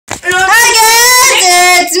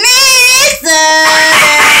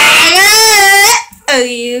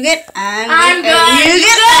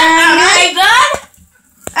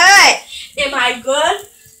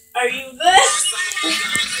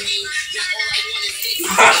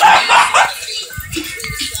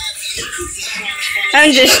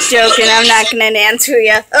I'm just joking. I'm not gonna answer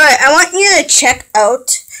you. Alright, I want you to check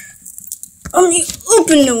out. Let me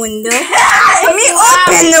open the window. Let me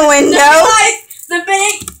open the window.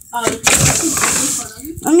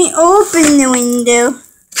 Let me open the window.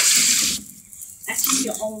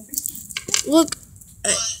 Look.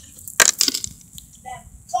 That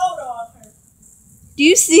photo of her. Do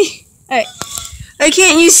you see? Alright. I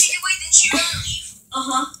can't use. Wait, did she really leave?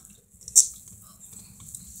 Uh-huh.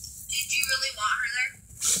 Did you really want her there?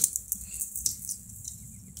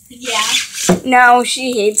 Yeah. No,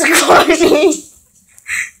 she hates Courtney.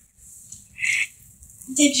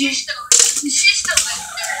 Did you? She still lives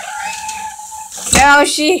there, right? No,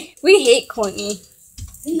 we hate Courtney.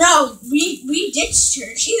 No, we ditched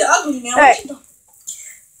her. She's ugly now. Right. You're lying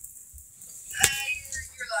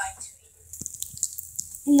to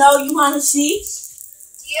me. No, you want to see?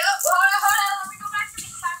 Yep. Hold on. Let me go back to the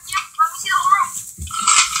car. Yep. Let me see the whole room.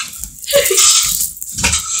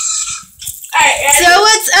 Alright, So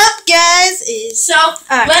what's up, guys? So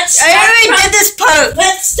let's I already did this part.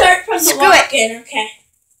 Let's start from the walk-in, okay?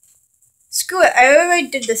 Screw it. I already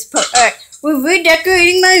did this part. Alright. We're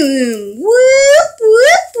redecorating my room. Whoop,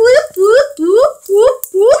 whoop, whoop, whoop, whoop, whoop, whoop,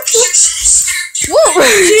 whoop. She's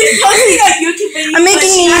posting a YouTube video. I'm making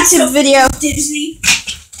a YouTube video. Dizzy.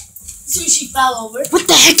 So she fell over. What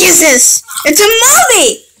the heck is this? It's a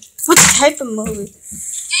movie! What type of movie?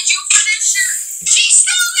 Did you finish her? She's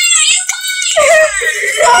still there!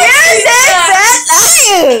 Yes, that's fat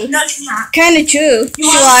liar! No, she's not. Kinda true. You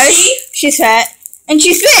want to see? She's fat. And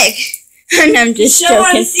she's big. And I'm just You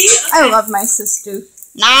want to joking. see? Okay. I love my sister.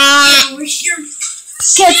 Nah. We're here.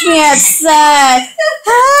 Catch me outside.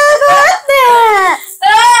 How about that?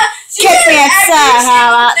 Catch me outside.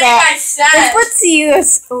 How about that? That's what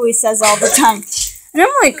CS always says all the time. And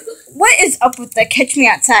I'm like, what is up with the catch me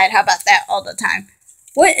outside? How about that all the time?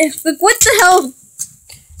 What the hell?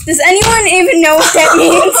 Does anyone even know what that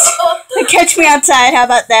means? The catch me outside. How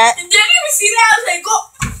about that? Did you even see that? I was like, go.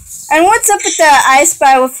 And what's up with the I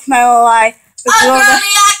Spy with my little eye? Girlie,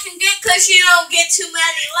 I can get because you don't get too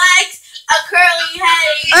many likes. A curly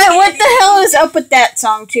head. Alright, what the hell is up with that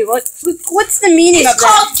song too? What's the meaning of It's that?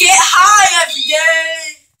 called Get High Every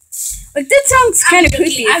Day. Like that song's kind of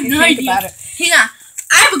creepy I have if you no think idea. about it. Hang on.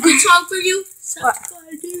 I have a good song for you. What?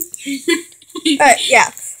 Alright,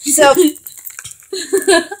 yeah. So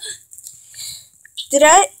did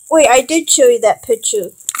I? Wait, I did show you that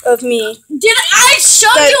picture of me. Did I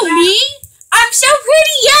show you me? I'm so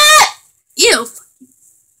pretty yet. Ew.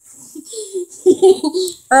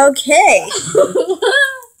 Okay.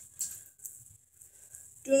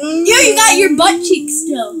 You got your butt cheeks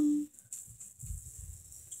still.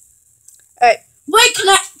 Alright. Wait, can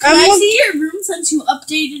I see your room since you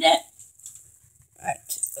updated it?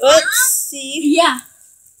 Alright. Let's see. Yeah.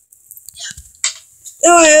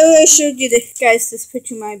 Oh, I already showed you this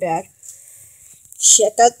picture, my bad.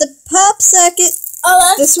 Check out the pop socket. Oh,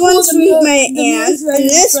 that's This cool. one's for my aunt, and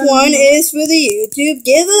this one is for the YouTube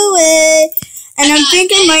giveaway. And I'm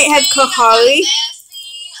thinking I might have Kahari.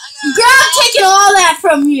 Girl, I'm taking all that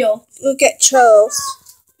from you. Look at Charles.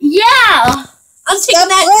 Yeah. I'm taking Stop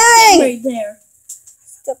that playing. right there.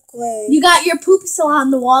 Stop playing. You got your poop still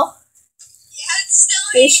on the wall? Yeah, it's still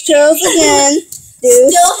There's Charles again.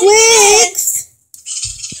 There's Still Squeaks.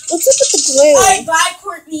 What's up with the glue? Alright, bye,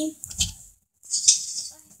 Courtney.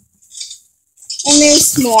 And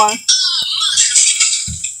there's more. Is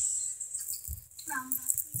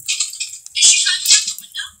she climbing out the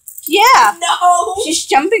window? Yeah. No. She's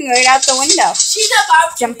jumping right out the window. She's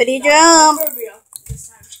about to Jumpity jump. For real this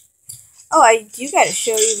time. Oh, I do gotta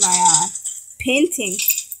show you my painting.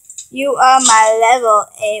 You are my level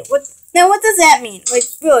 8. What? Now, what does that mean? Like,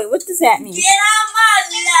 really, what does that mean? Get on my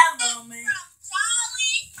level, man.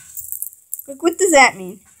 Like, what does that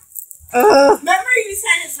mean? Remember you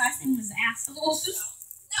said his last name was asshole? No, I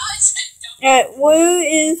said don't. Where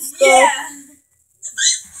is the... Yeah. It's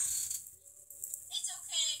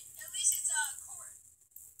okay. At least it's court.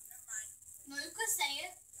 Never mind. No, you could say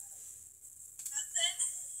it. Nothing.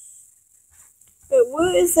 Wait,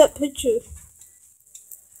 where is that picture?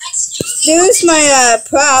 Excuse me. There's my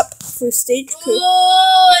prop for stage crew.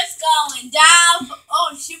 Oh, it's going down.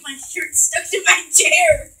 Oh, shoot, my shirt's stuck to my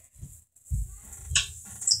chair.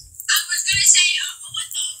 I was gonna say, what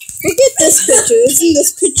the? Look at this picture. Isn't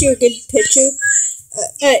this picture a good picture?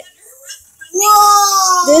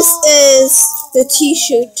 Whoa. This is the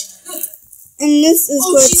t-shirt. And this is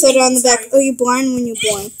what it said on the back. Oh, you're blind when you're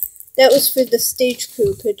born. That was for the stage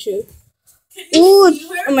crew picture. Ooh,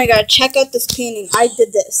 oh my god, check out this painting. I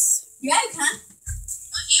did this. Yeah, you can.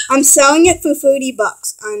 I'm selling it for $30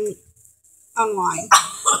 online.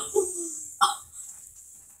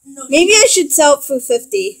 Maybe I should sell it for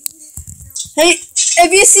 $50. Hey,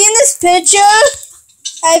 have you seen this picture?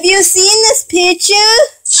 Have you seen this picture?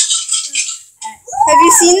 Have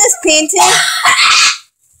you seen this painting?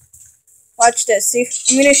 Watch this. See,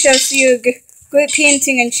 I'm gonna show you a great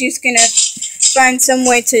painting, and she's gonna find some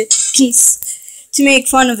way to make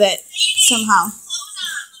fun of it somehow.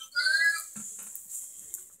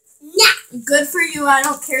 Yeah, good for you. I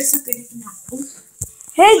don't care. So good if not.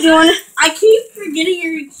 Hey, do you wanna? I keep forgetting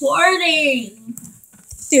you're recording.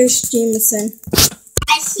 There's Jameson,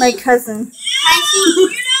 my cousin.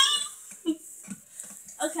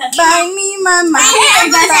 Okay. Buy me my mom.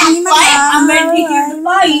 I'm ready to hear the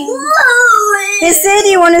fight. Hey,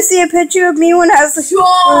 Sadie, you want to see a picture of me when I was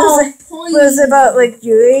was about like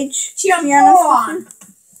your age? So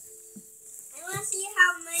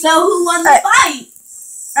who won the fight?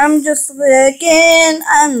 I'm just looking.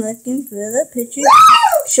 I'm looking for the picture.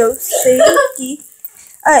 Show Sadie.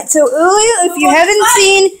 Alright, so earlier, if you haven't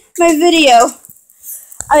seen my video,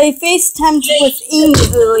 I FaceTimed with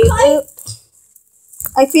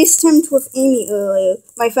Amy earlier.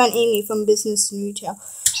 My friend Amy from Business and Retail.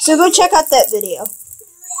 So go check out that video.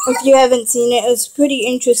 If you haven't seen it, it was pretty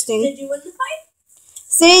interesting. Did you win the fight?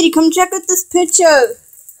 Sadie, come check out this picture.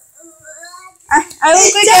 I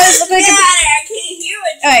look like I can't hear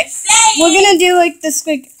what you're saying. We're gonna do like this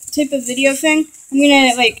type of video thing. I'm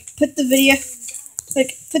gonna put the video,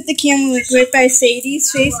 put the camera right by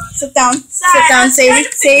Sadie's face. Sit down. Sit down, Sadie.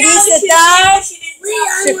 Sadie, sit down.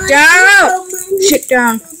 Sit down. Sit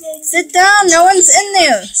down. Sit down. No one's in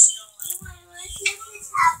there.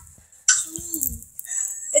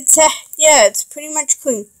 It's pretty much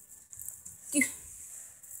clean.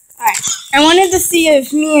 Alright. I wanted to see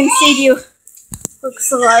if me and Sadie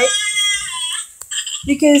looks alike.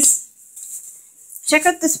 Because check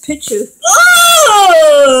out this picture.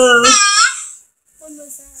 Oh!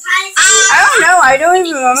 I don't know. I don't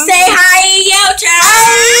even remember. Say hi, YouTube.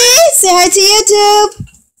 Hi. Say hi to YouTube.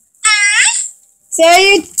 Say hi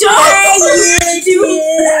to YouTube.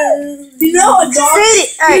 You know a dog?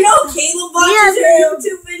 Right. You know Caleb watches her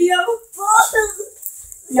YouTube video?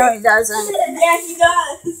 No, he doesn't. Yeah, he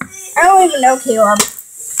does. I don't even know Caleb.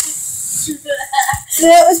 So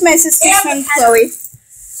that was my sister's friend, Chloe.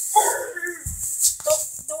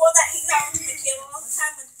 The one that hangs out with Caleb all the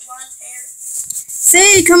time with blonde hair.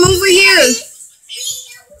 Sadie, come over here.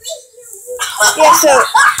 Yeah, so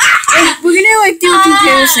we're gonna do a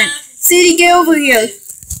comparison. Sadie, get over here.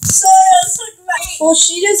 Well,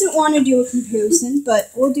 she doesn't want to do a comparison,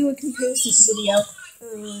 but we'll do a comparison video.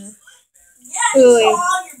 Yeah, you saw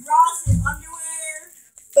your bras and underwear.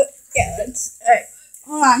 But yeah, that's alright.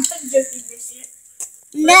 Hold on.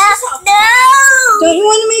 No. Don't you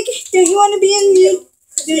want to be in YouTube?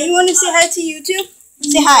 Do you want to say hi to YouTube?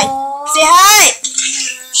 Say hi. Say hi.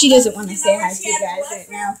 She doesn't want to say hi to you guys right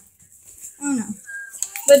now. I don't know.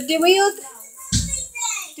 But do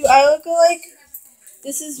I look alike?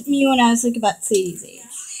 This is me when I was about Sadie's age.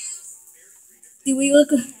 Do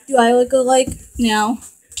I look alike? Now.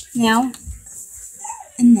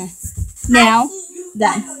 And then. Now.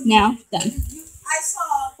 Then.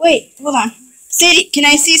 Wait, hold on. Sadie, can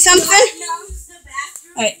I see something?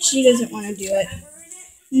 Alright, she doesn't want to do it.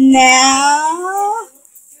 Now.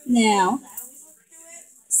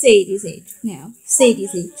 Sadie's age. Now.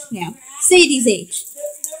 Sadie's age.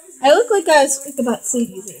 I look like I was about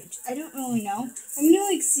Sadie's age. I don't really know. I'm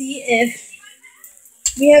gonna see if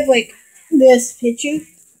we have this picture,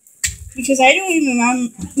 because I don't even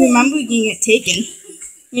remember getting it taken.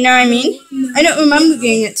 You know what I mean? I don't remember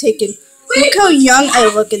getting it taken. Look how young I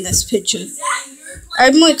look in this picture.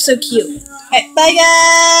 I'm so cute. Alright, bye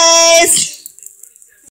guys!